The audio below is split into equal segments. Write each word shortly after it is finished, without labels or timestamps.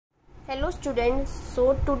Hello students, so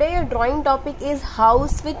today your drawing topic is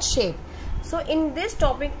house with shape. So in this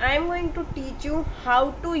topic I am going to teach you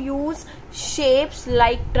how to use shapes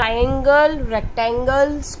like triangle,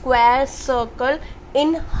 rectangle, square, circle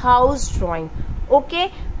in house drawing.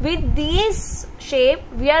 Okay, with these shape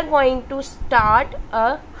we are going to start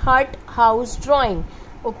a hut house drawing.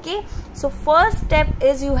 Okay, so first step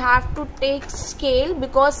is you have to take scale,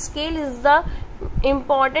 because scale is the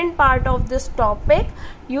important part of this topic.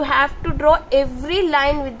 You have to draw every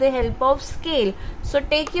line with the help of scale. So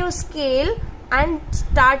take your scale and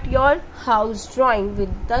start your house drawing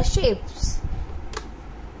with the shapes.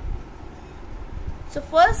 So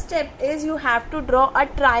first step is you have to draw a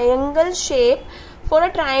triangle shape. For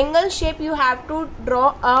a triangle shape you have to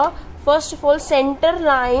draw a first of all center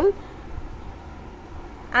line,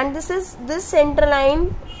 and this center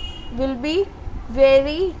line will be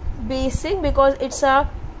very basic because it's a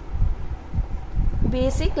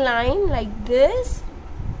basic line like this.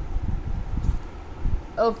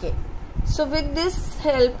 Okay, so with this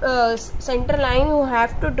help center line you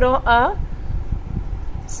have to draw a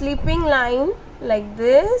sleeping line like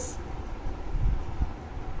this.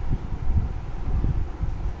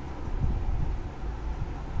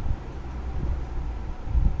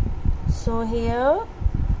 So here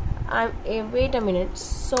wait a minute.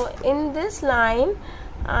 So in this line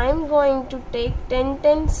I'm going to take 10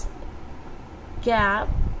 gap.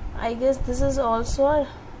 I guess this is also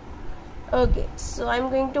okay. So I'm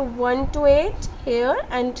going to 1 to 8 here,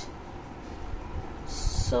 and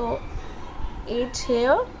so 8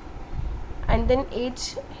 here and then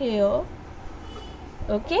 8 here.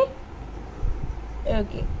 Okay.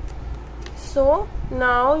 Okay. So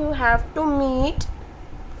now you have to meet.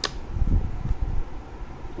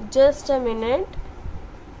 Just a minute.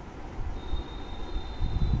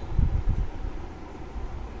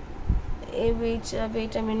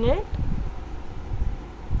 Wait a minute.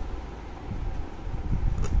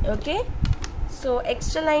 Okay, so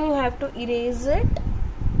extra line you have to erase it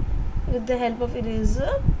with the help of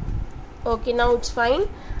eraser. Okay, now it's fine,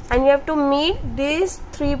 and you have to meet these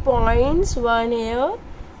 3 points, one here,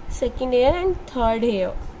 second here and third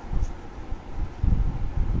here.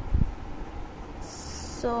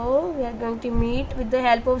 So we are going to meet with the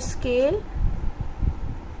help of scale.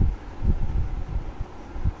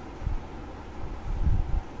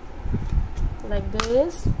 Like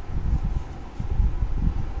this.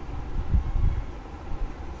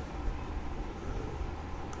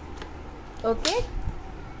 Okay.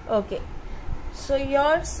 Okay, so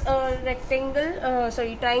your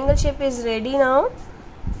triangle shape is ready now.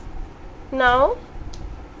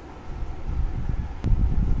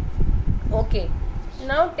 Okay,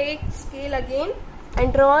 now take scale again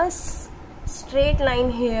and draw a straight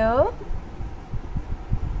line here.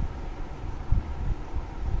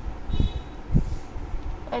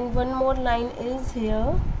 And one more line is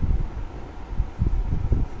here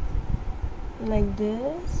like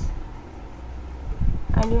this,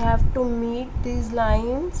 and you have to meet these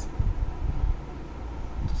lines.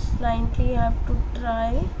 Slightly you have to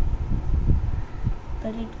try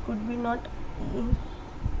that it could be not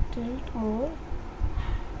tilt more.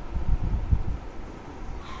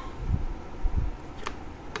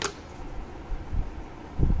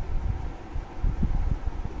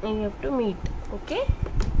 And you have to meet. Okay,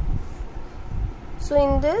 so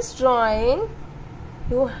in this drawing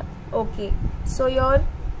so your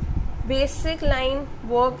basic line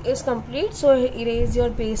work is complete. So erase your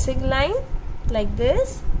basic line like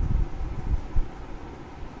this.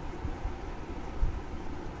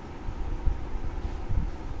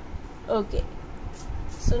 Okay,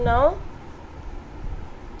 so now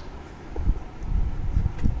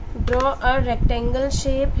draw a rectangle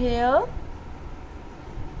shape here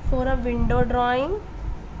for a window drawing,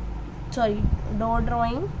 door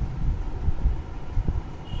drawing.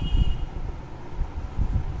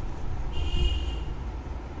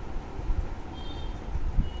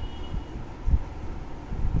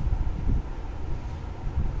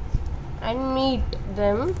 And meet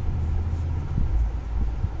them.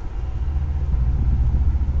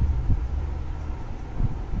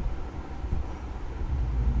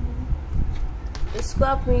 इसको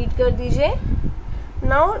आप meet कर दीजिए.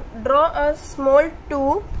 Now draw a small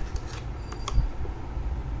 2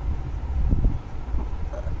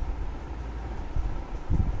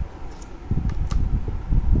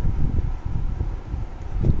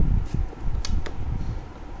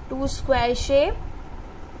 square shape.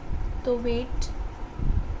 तो wait,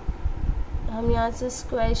 हम यहाँ से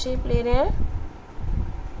square shape ले रहे हैं.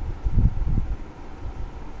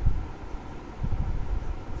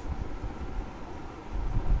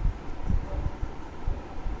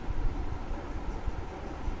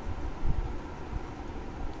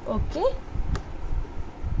 Okay,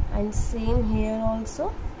 and same here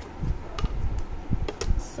also.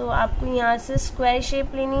 So आपको यहाँ से स्क्वायर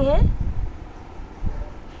शेप लेनी है.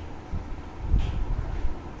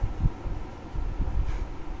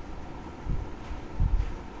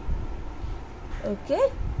 ओके,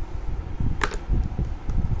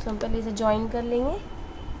 तो हम पहले इसे ज्वाइन कर लेंगे.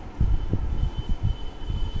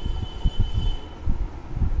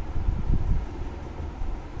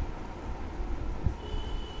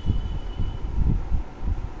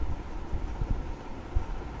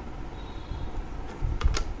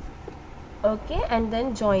 Okay, and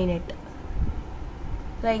then join it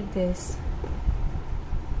like this.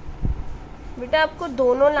 बेटा आपको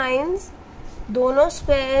दोनों लाइंस, दोनों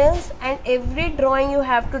squares and every drawing you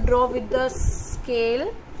have to draw with the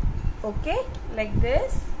scale. Okay, like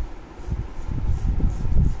this.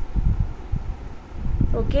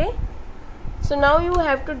 Okay, so now you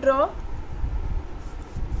have to draw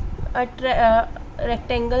a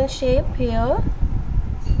rectangle shape here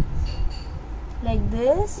like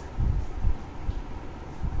this,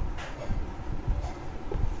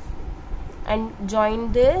 and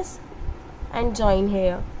join this and join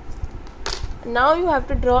here. Now you have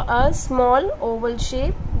to draw a small oval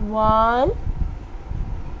shape, 1,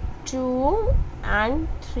 2 and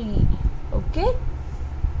 3. Okay,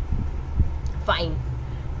 fine.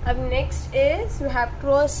 Up next is you have to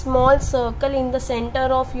draw a small circle in the center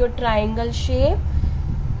of your triangle shape.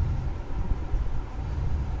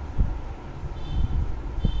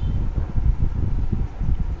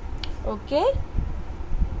 Okay,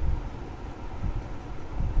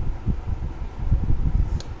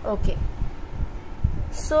 okay.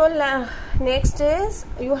 So next is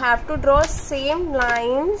you have to draw same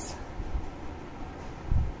lines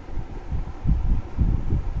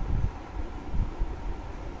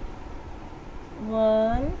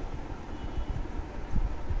one,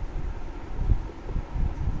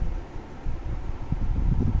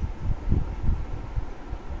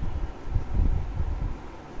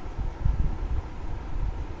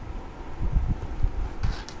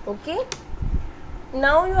 okay.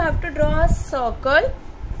 Now you have to draw a circle.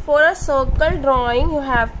 For a circle drawing, you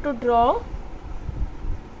have to draw,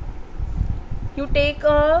 you take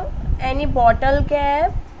any bottle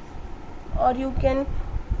cap or you can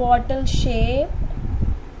bottle shape.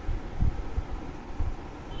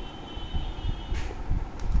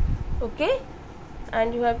 Okay,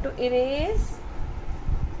 and you have to erase,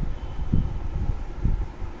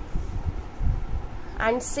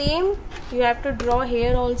 and same you have to draw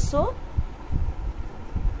here also.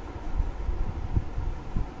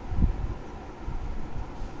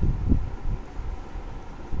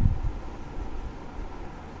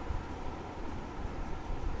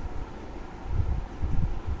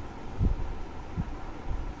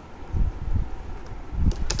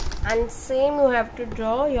 And same you have to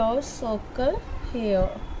draw your circle here.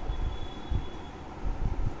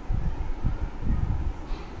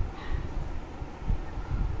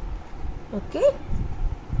 Okay,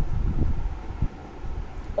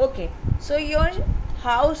 okay. So your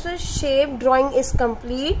house shape drawing is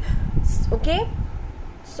complete. Okay,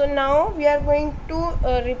 so now we are going to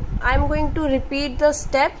I am going to repeat the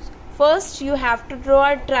steps. First you have to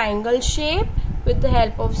draw a triangle shape with the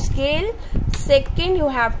help of scale. Second, you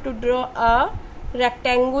have to draw a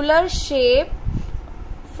rectangular shape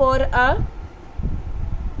for a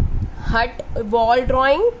hut wall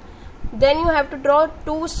drawing. Then you have to draw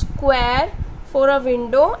 2 square for a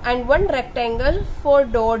window and 1 rectangle for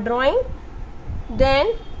door drawing.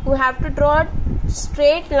 Then you have to draw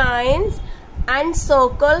straight lines and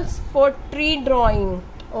circles for tree drawing.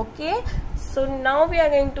 Okay, so now we are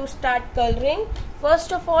going to start coloring.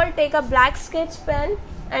 First of all, take a black sketch pen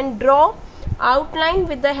and draw outline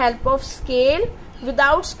with the help of scale.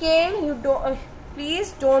 Without scale, you don't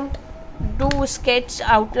please don't do sketch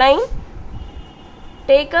outline.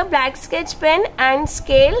 Take a black sketch pen and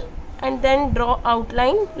scale and then draw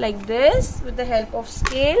outline like this with the help of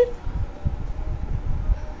scale.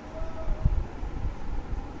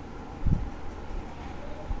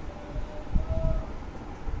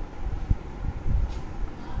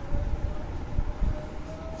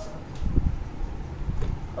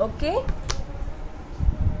 Okay,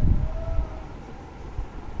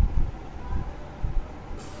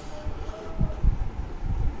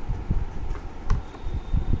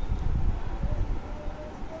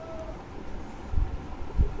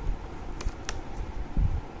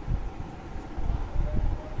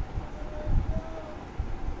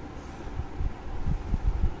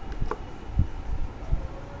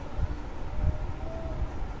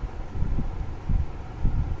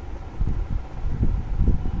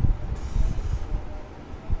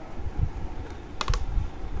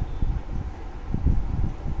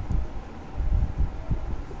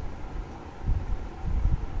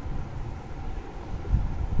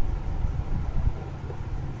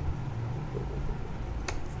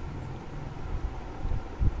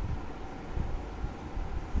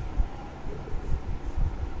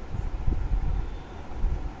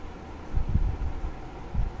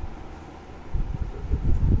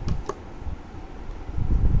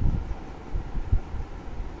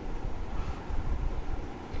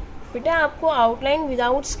 बेटा आपको outline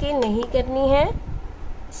without scale नहीं करनी है,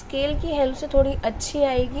 scale की help से थोड़ी अच्छी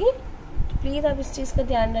आएगी, तो प्लीज़ आप इस चीज़ का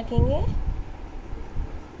ध्यान रखेंगे।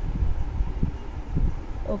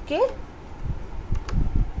 Okay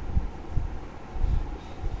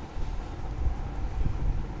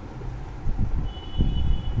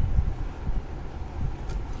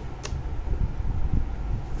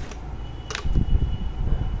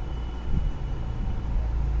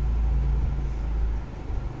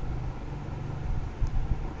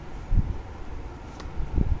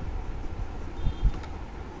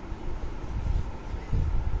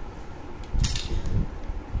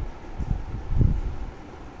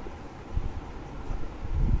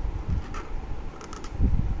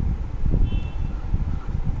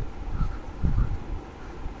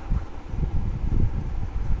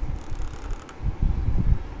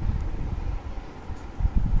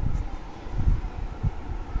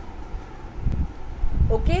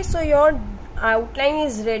okay, so your outline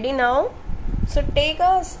is ready now. So take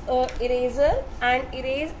a eraser and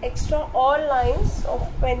erase extra all lines of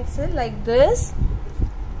pencil like this.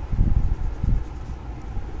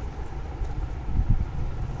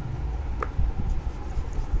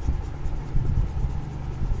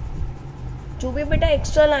 जो भी बेटा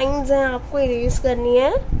एक्स्ट्रा लाइंस हैं आपको इरेज करनी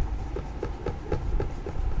है।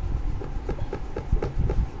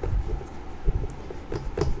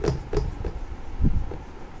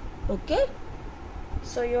 Okay,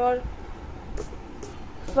 so your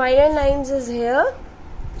final lines is here.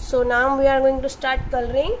 So now we are going to start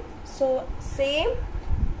coloring. So same,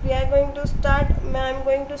 we are going to start, I am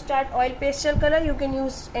going to start oil pastel color. You can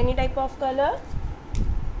use any type of color.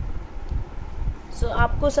 So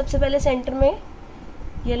आपको सबसे पहले centre में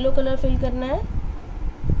yellow colour fill करना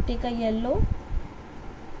है। Take a yellow,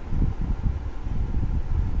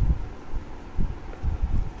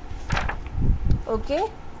 okay,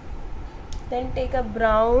 then take a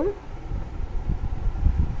brown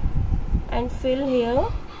and fill here.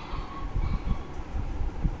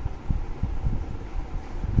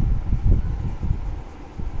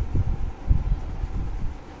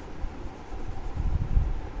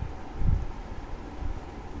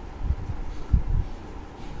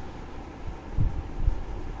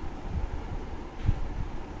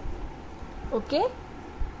 Okay,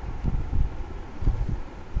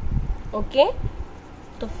 okay,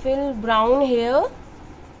 तो fill brown here.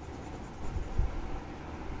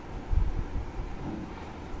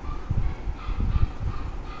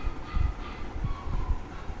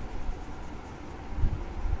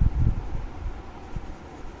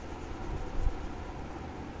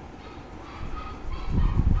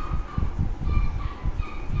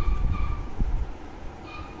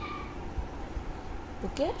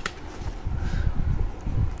 Okay,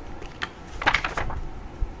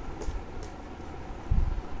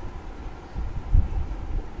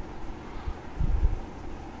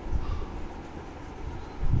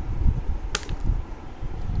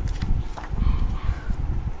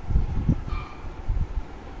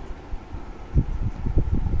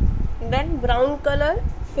 then brown color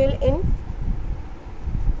fill in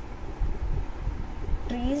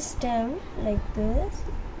tree stem like this.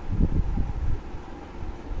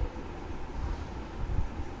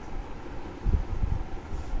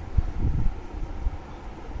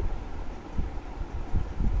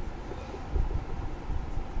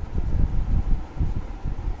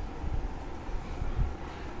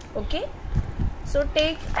 Okay, so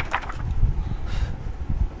take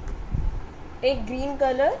green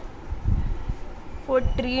color for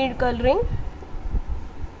tree coloring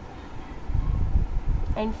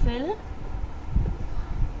and fill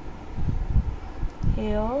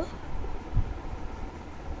here.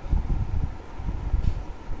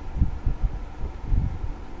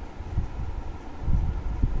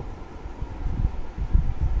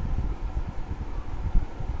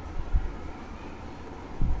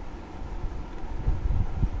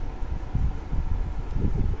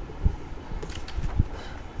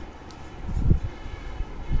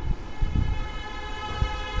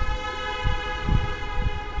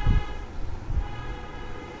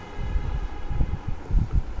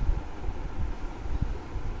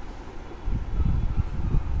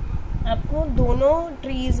 आपको दोनों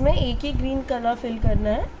trees में एक ही green colour fill करना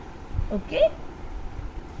है। Okay,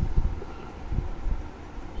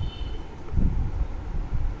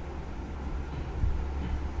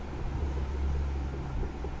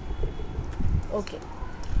 okay,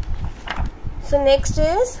 so next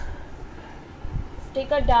is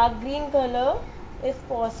take a dark green color if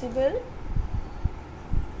possible.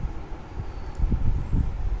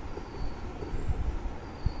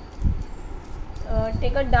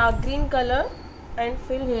 Take a dark green color and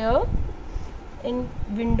fill here in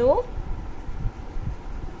window.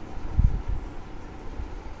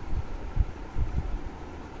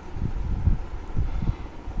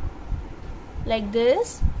 Like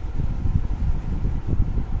this.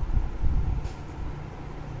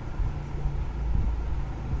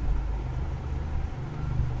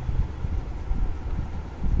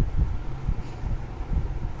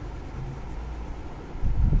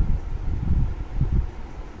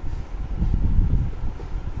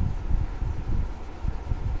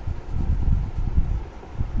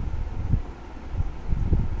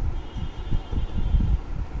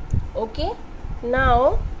 Okay,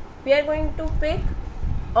 now we are going to pick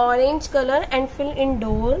orange color and fill in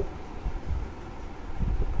door.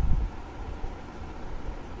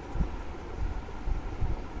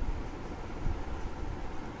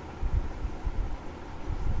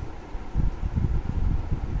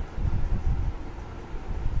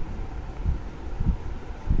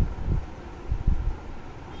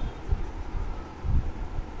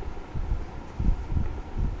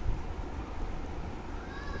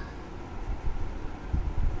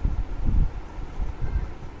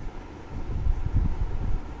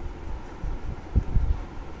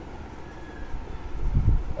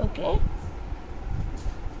 Okay,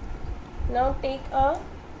 now take a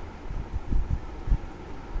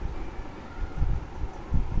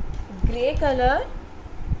gray color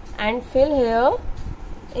and fill here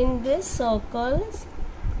in this circles.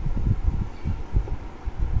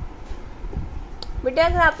 बेटा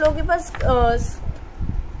अगर आप लोगों के पास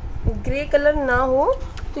grey colour ना हो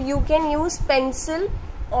तो you can use pencil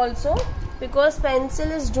also, because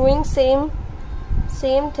pencil is doing same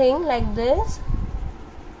thing like this.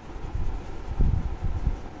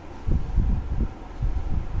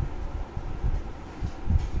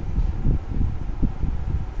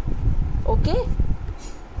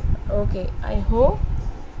 Okay, I hope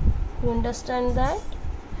you understand that.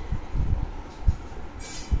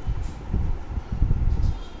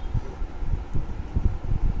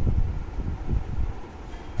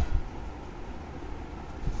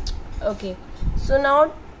 Okay, so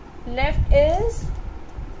now left is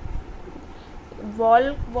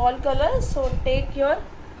wall color. So take your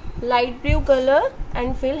light blue color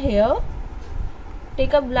and fill here.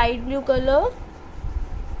 Take up light blue color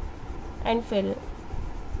and fill.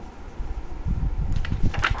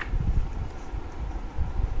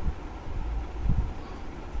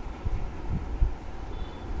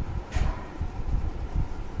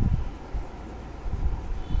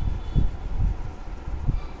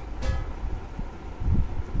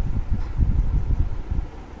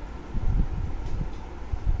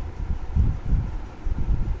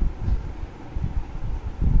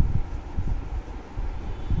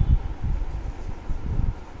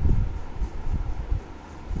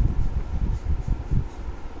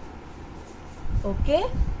 Okay,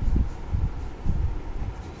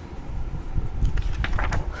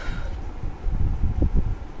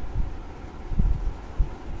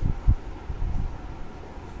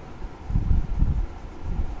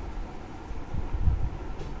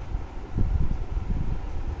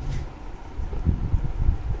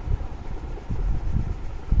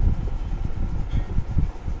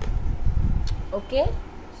 okay,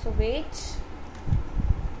 so wait.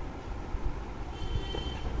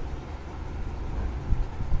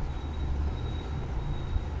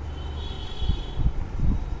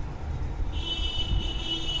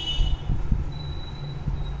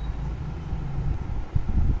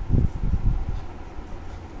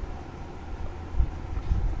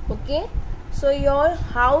 Okay, so your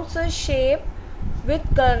house shape with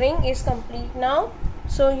coloring is complete now.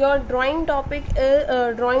 So your drawing topic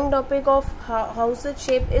of house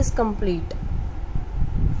shape is complete.